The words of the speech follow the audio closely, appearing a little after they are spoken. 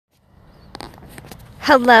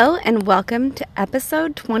Hello and welcome to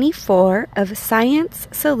episode 24 of Science,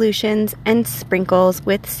 Solutions, and Sprinkles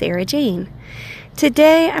with Sarah Jane.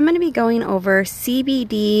 Today I'm going to be going over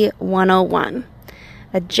CBD 101,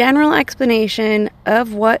 a general explanation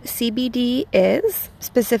of what CBD is,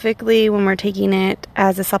 specifically when we're taking it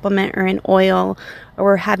as a supplement or an oil or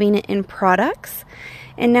we're having it in products.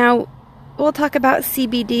 And now we'll talk about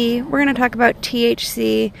CBD, we're going to talk about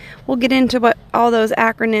THC, we'll get into what all those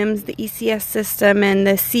acronyms, the ECS system and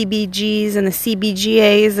the CBGs and the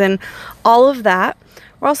CBGAs and all of that.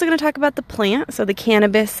 We're also going to talk about the plant, so the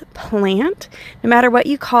cannabis plant. No matter what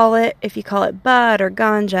you call it, if you call it bud or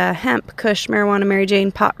ganja, hemp, kush, marijuana, Mary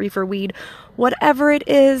Jane, pot, reefer, weed, whatever it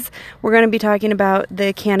is, we're going to be talking about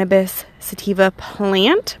the cannabis sativa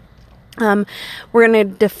plant. We're going to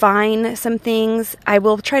define some things. I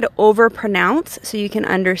will try to overpronounce so you can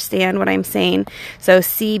understand what I'm saying. So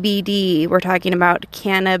CBD, we're talking about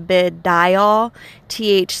cannabidiol.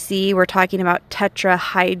 THC, we're talking about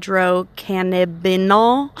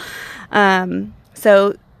tetrahydrocannabinol.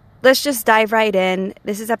 So let's just dive right in.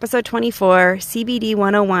 This is episode 24, CBD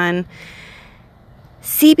 101.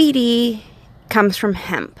 CBD comes from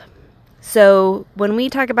hemp. So when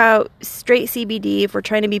we talk about straight CBD, if we're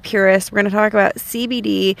trying to be purist, we're going to talk about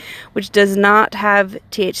CBD, which does not have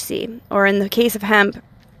THC. Or in the case of hemp,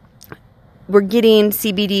 we're getting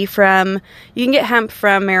CBD from, you can get hemp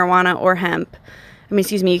from marijuana or hemp. You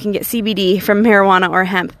can get CBD from marijuana or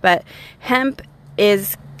hemp, but hemp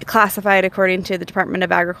is classified according to the Department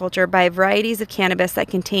of Agriculture by varieties of cannabis that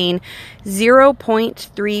contain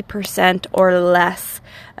 0.3% or less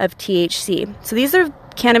of THC. So these are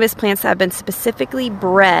cannabis plants that have been specifically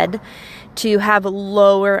bred to have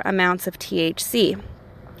lower amounts of THC.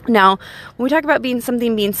 Now, when we talk about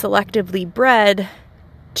something being selectively bred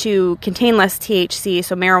to contain less THC,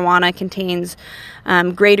 so marijuana contains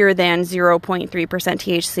greater than 0.3%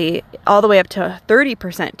 THC, all the way up to 30%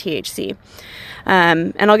 THC.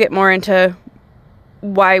 And I'll get more into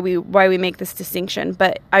why we make this distinction.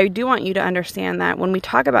 But I do want you to understand that when we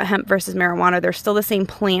talk about hemp versus marijuana, they're still the same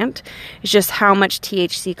plant. It's just how much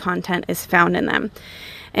THC content is found in them.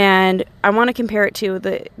 And I want to compare it to,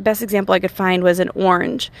 the best example I could find was an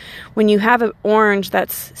orange. When you have an orange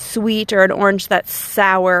that's sweet or an orange that's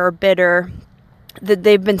sour or bitter, that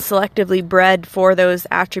they've been selectively bred for those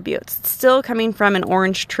attributes. It's still coming from an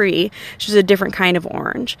orange tree, which is a different kind of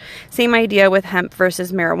orange. Same idea with hemp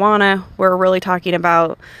versus marijuana. We're really talking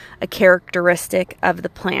about a characteristic of the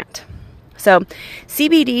plant. So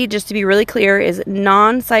CBD, just to be really clear, is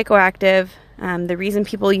non-psychoactive. The reason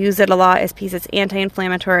people use it a lot is because it's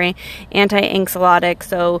anti-inflammatory, anti-anxiolytic.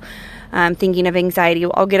 So thinking of anxiety,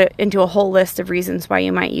 I'll get into a whole list of reasons why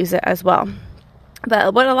you might use it as well.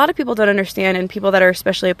 But what a lot of people don't understand, and people that are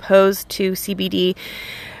especially opposed to CBD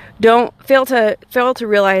fail to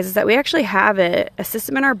realize, is that we actually have a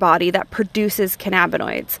system in our body that produces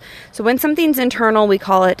cannabinoids. So when something's internal, we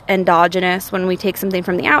call it endogenous. When we take something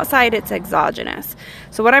from the outside, it's exogenous.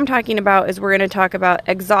 So what I'm talking about is we're going to talk about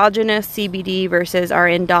exogenous CBD versus our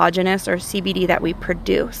endogenous, or CBD that we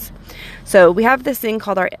produce. So we have this thing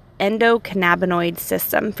called our endocannabinoid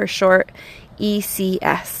system, for short,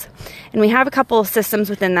 ECS. And we have a couple of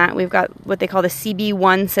systems within that. We've got what they call the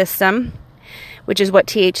CB1 system, which is what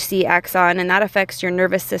THC acts on, and that affects your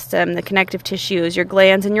nervous system, the connective tissues, your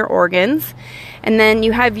glands, and your organs. And then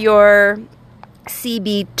you have your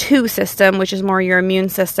CB2 system, which is more your immune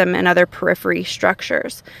system and other periphery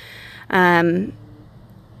structures. Long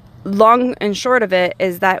and short of it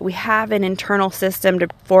is that we have an internal system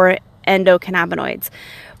for endocannabinoids,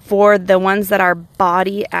 for the ones that our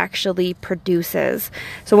body actually produces.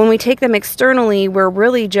 So when we take them externally, we're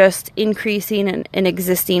really just increasing an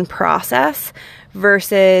existing process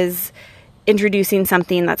versus introducing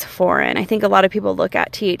something that's foreign. I think a lot of people look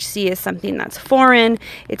at THC as something that's foreign.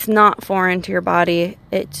 It's not foreign to your body.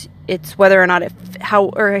 It's whether or not how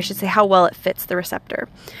well it fits the receptor.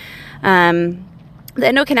 The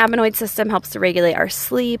endocannabinoid system helps to regulate our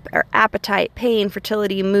sleep, our appetite, pain,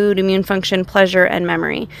 fertility, mood, immune function, pleasure, and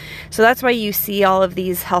memory. So that's why you see all of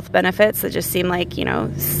these health benefits that just seem like,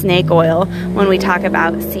 snake oil when we talk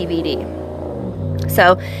about CBD.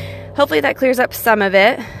 So hopefully that clears up some of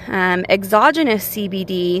it. Exogenous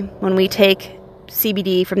CBD, when we take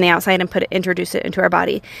CBD from the outside and introduce it into our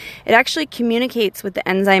body, it actually communicates with the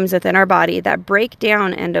enzymes within our body that break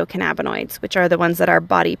down endocannabinoids, which are the ones that our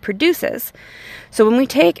body produces. So when we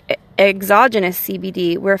take exogenous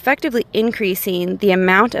CBD, we're effectively increasing the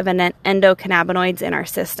amount of endocannabinoids in our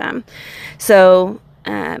system. So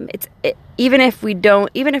even if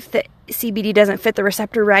the CBD doesn't fit the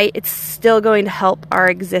receptor right, it's still going to help our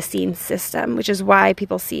existing system, which is why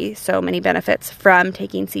people see so many benefits from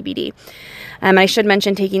taking CBD. I should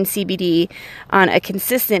mention taking CBD on a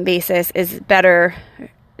consistent basis is better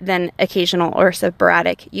than occasional or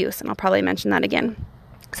sporadic use, and I'll probably mention that again.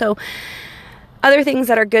 So other things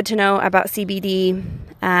that are good to know about CBD,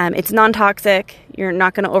 it's non-toxic. You're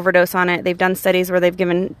not going to overdose on it. They've done studies where they've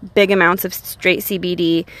given big amounts of straight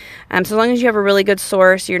CBD. So as long as you have a really good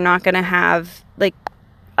source, you're not going to have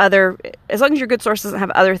as long as your good source doesn't have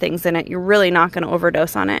other things in it, you're really not going to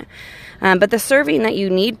overdose on it. But the serving that you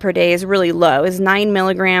need per day is really low, is 9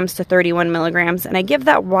 milligrams to 31 milligrams. And I give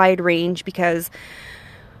that wide range because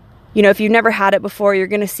if you've never had it before, you're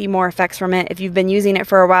going to see more effects from it. If you've been using it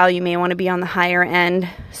for a while, you may want to be on the higher end.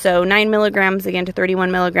 So 9 milligrams, again, to 31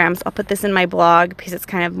 milligrams. I'll put this in my blog because it's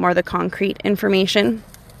kind of more the concrete information.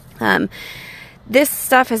 This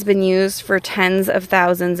stuff has been used for tens of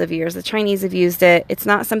thousands of years. The Chinese have used it. It's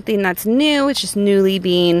not something that's new. It's just newly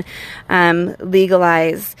being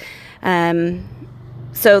legalized.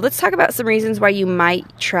 So let's talk about some reasons why you might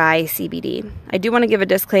try CBD. I do want to give a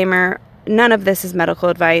disclaimer. None of this is medical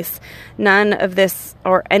advice. None of this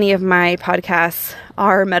or any of my podcasts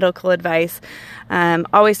are medical advice.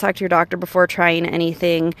 Always talk to your doctor before trying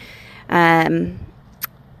anything.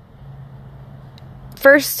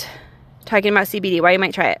 First, talking about CBD, why you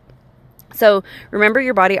might try it. So remember,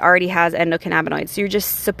 your body already has endocannabinoids, so you're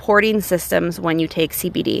just supporting systems when you take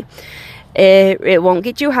CBD. It won't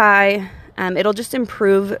get you high. It'll just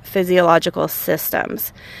improve physiological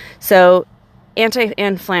systems. So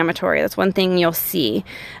anti-inflammatory, that's one thing you'll see.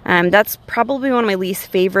 That's probably one of my least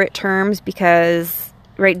favorite terms because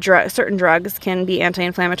certain drugs can be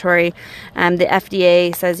anti-inflammatory. The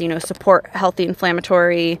FDA says, support healthy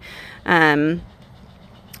inflammatory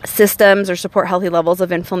systems or support healthy levels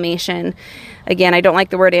of inflammation. Again, I don't like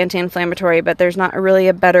the word anti-inflammatory, but there's not really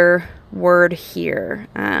a better word here.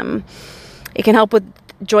 It can help with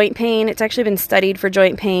joint pain. It's actually been studied for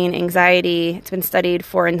joint pain, anxiety. It's been studied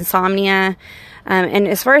for insomnia. And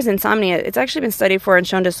as far as insomnia, it's actually been studied for and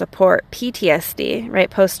shown to support PTSD, right?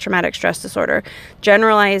 Post-traumatic stress disorder,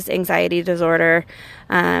 generalized anxiety disorder,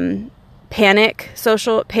 panic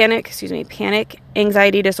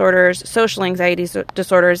anxiety disorders, social anxiety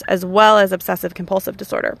disorders, as well as obsessive compulsive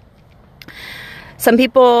disorder. Some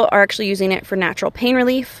people are actually using it for natural pain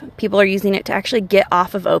relief. People are using it to actually get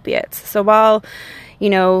off of opiates. So while,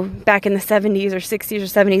 back in the 70s or 60s or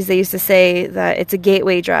 70s, they used to say that it's a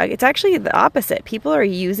gateway drug, it's actually the opposite. People are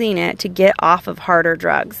using it to get off of harder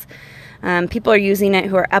drugs. People are using it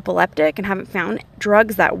who are epileptic and haven't found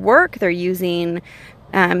drugs that work. They're using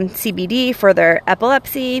CBD for their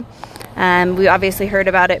epilepsy. We obviously heard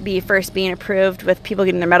about it first being approved with people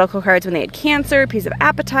getting their medical cards when they had cancer, piece of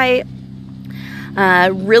appetite.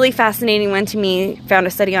 Really fascinating one to me, found a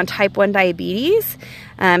study on type 1 diabetes.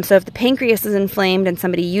 So if the pancreas is inflamed and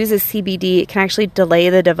somebody uses CBD, it can actually delay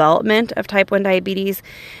the development of type 1 diabetes.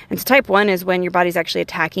 And so type 1 is when your body's actually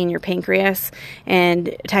attacking your pancreas and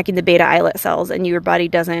attacking the beta islet cells, and your body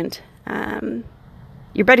doesn't,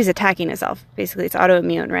 your body's attacking itself. Basically, it's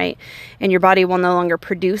autoimmune, right? And your body will no longer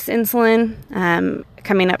produce insulin.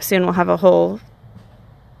 Coming up soon, we'll have a whole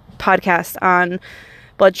podcast on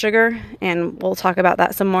blood sugar, and we'll talk about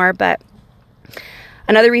that some more. But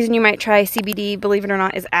another reason you might try CBD, believe it or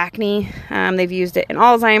not, is acne. They've used it in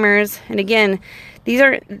Alzheimer's. And again,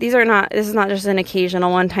 this is not just an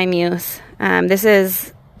occasional one-time use. This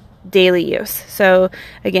is daily use. So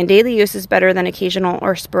again, daily use is better than occasional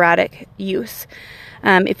or sporadic use.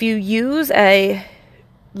 If you use a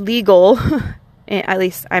legal, at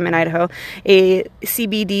least I'm in Idaho, a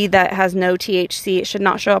CBD that has no THC, it should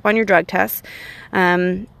not show up on your drug test.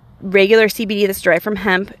 Regular CBD that's derived from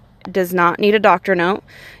hemp does not need a doctor note.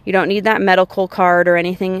 You don't need that medical card or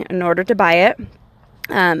anything in order to buy it.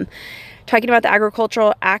 Talking about the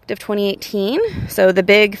Agricultural Act of 2018, so the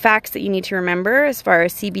big facts that you need to remember as far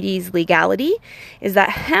as CBD's legality is that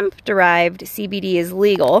hemp-derived CBD is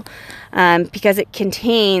legal because it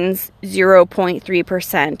contains 0.3%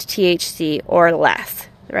 THC or less,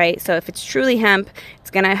 right? So if it's truly hemp,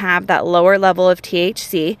 it's going to have that lower level of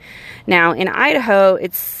THC. Now, in Idaho,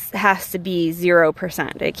 it has to be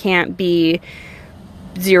 0%. It can't be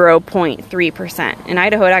 0.3%. In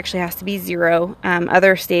Idaho, it actually has to be 0.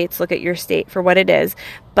 Other states, look at your state for what it is.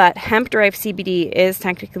 But hemp-derived CBD is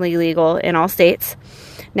technically legal in all states.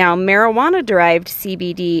 Now, marijuana-derived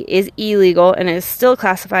CBD is illegal and is still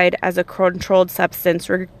classified as a controlled substance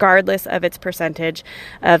regardless of its percentage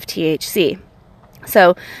of THC.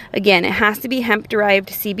 So, again, it has to be hemp-derived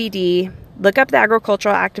CBD. Look up the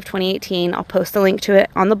Agricultural Act of 2018. I'll post a link to it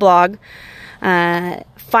on the blog.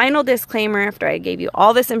 final disclaimer, after I gave you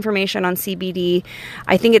all this information on CBD,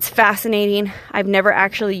 I think it's fascinating. I've never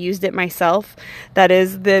actually used it myself. That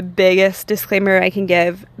is the biggest disclaimer I can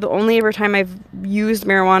give. The only ever time I've used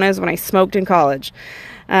marijuana is when I smoked in college.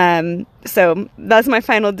 So that's my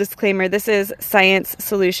final disclaimer. This is Science,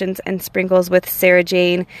 Solutions, and Sprinkles with Sarah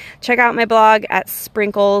Jane. Check out my blog at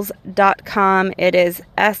sprinkles.com. It is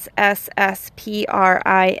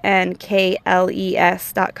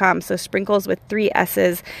SSSPRINKLES.com. So sprinkles with 3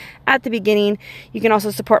 S's at the beginning. You can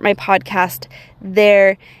also support my podcast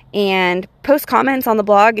there and post comments on the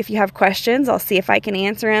blog if you have questions. I'll see if I can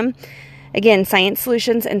answer them. Again, Science,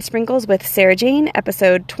 Solutions, and Sprinkles with Sarah Jane,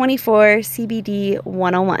 episode 24, CBD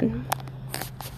 101.